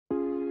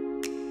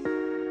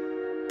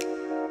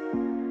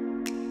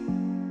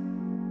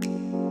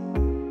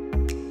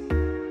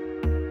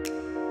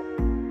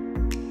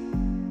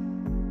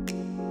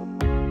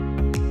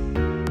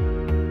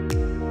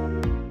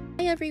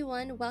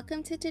everyone,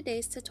 welcome to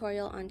today's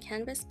tutorial on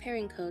Canvas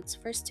pairing codes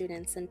for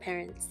students and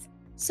parents.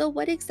 So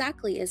what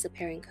exactly is a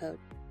pairing code?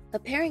 A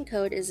pairing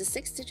code is a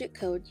 6-digit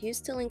code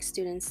used to link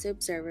students to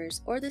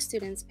observers or the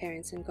student's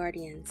parents and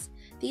guardians.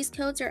 These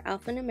codes are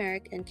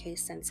alphanumeric and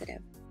case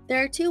sensitive.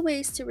 There are two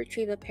ways to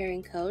retrieve a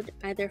pairing code,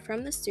 either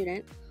from the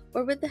student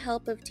or with the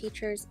help of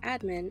teachers,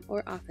 admin,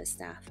 or office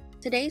staff.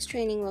 Today's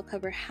training will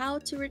cover how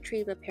to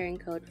retrieve a pairing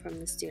code from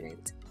the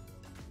student.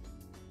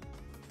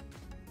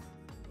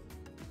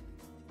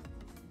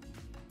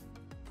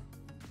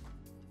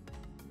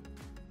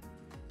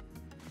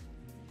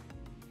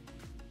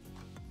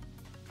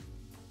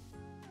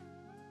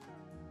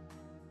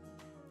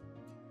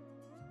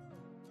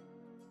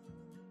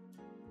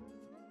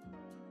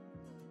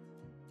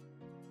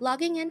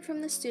 Logging in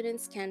from the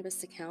student's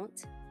Canvas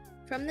account,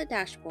 from the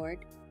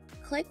dashboard,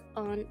 click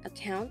on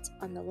Account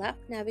on the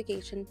left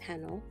navigation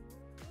panel,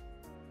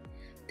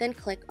 then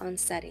click on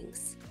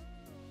Settings.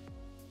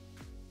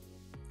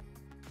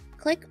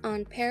 Click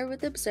on Pair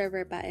with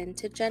Observer button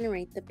to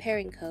generate the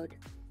pairing code.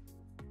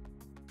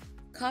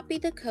 Copy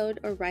the code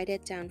or write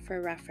it down for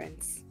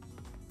reference.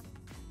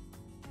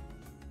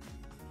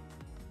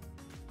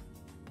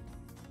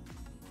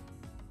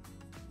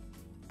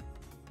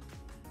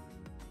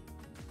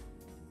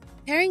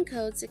 Pairing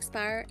codes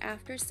expire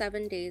after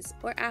 7 days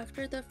or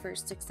after the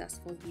first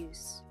successful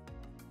use.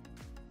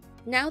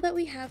 Now that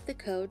we have the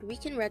code, we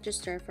can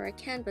register for a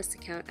Canvas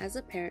account as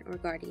a parent or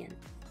guardian.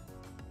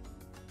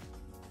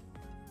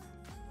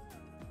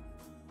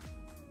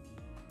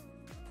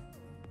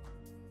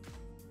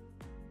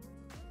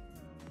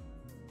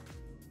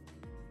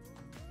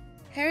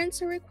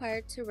 Parents are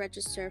required to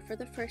register for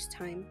the first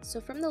time,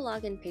 so from the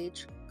login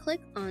page,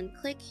 click on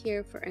Click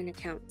here for an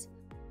account.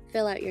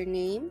 Fill out your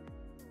name,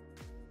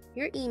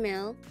 your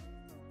email,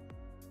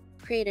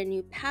 create a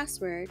new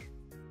password,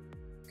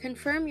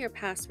 confirm your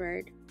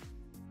password,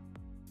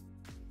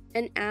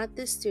 and add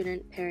the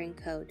student pairing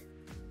code.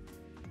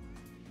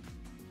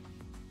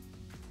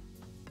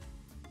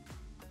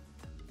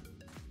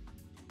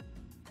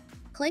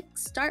 Click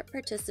Start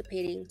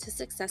Participating to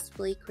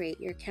successfully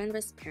create your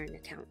Canvas parent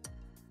account.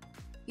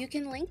 You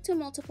can link to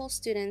multiple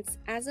students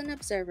as an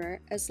observer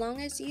as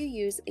long as you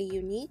use a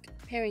unique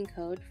pairing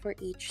code for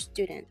each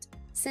student.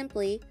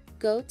 Simply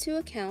go to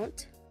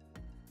Account,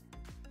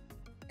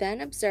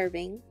 then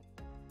Observing,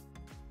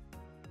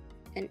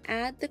 and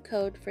add the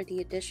code for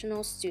the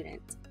additional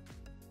student.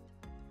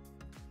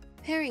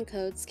 Pairing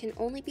codes can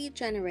only be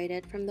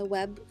generated from the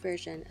web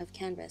version of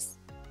Canvas.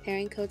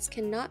 Pairing codes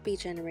cannot be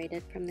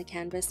generated from the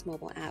Canvas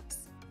mobile apps.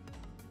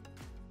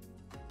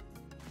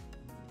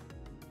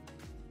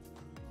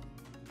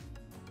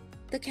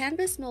 The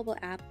Canvas mobile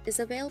app is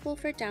available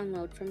for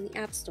download from the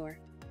App Store.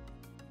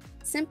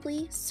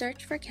 Simply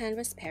search for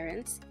Canvas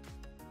Parents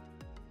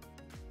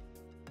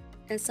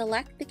and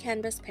select the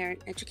Canvas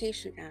Parent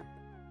Education app.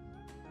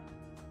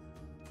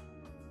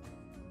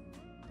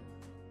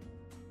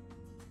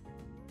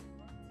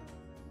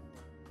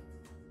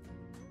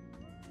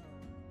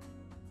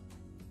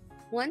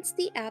 Once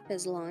the app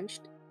is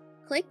launched,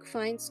 click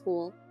Find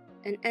School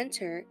and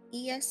enter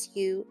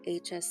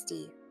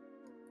ESUHSD.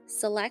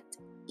 Select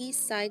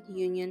Eastside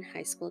Union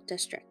High School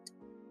District.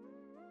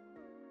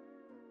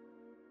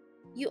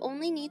 You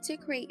only need to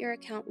create your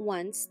account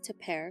once to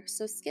pair,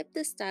 so skip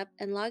this step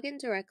and log in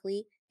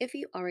directly if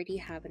you already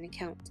have an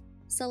account.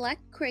 Select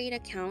Create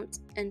Account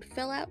and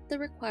fill out the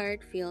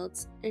required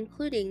fields,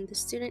 including the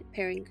student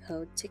pairing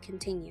code, to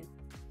continue.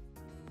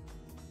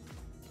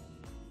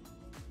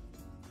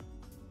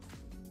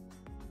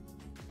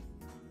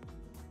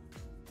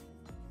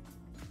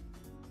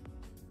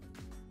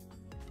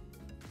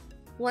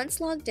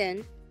 Once logged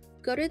in,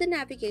 go to the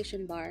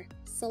navigation bar,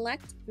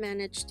 select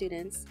Manage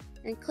Students,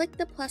 and click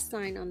the plus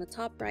sign on the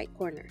top right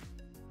corner.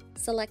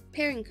 Select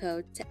Pairing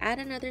Code to add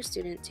another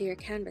student to your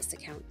Canvas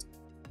account.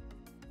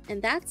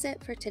 And that's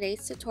it for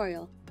today's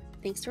tutorial.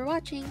 Thanks for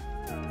watching!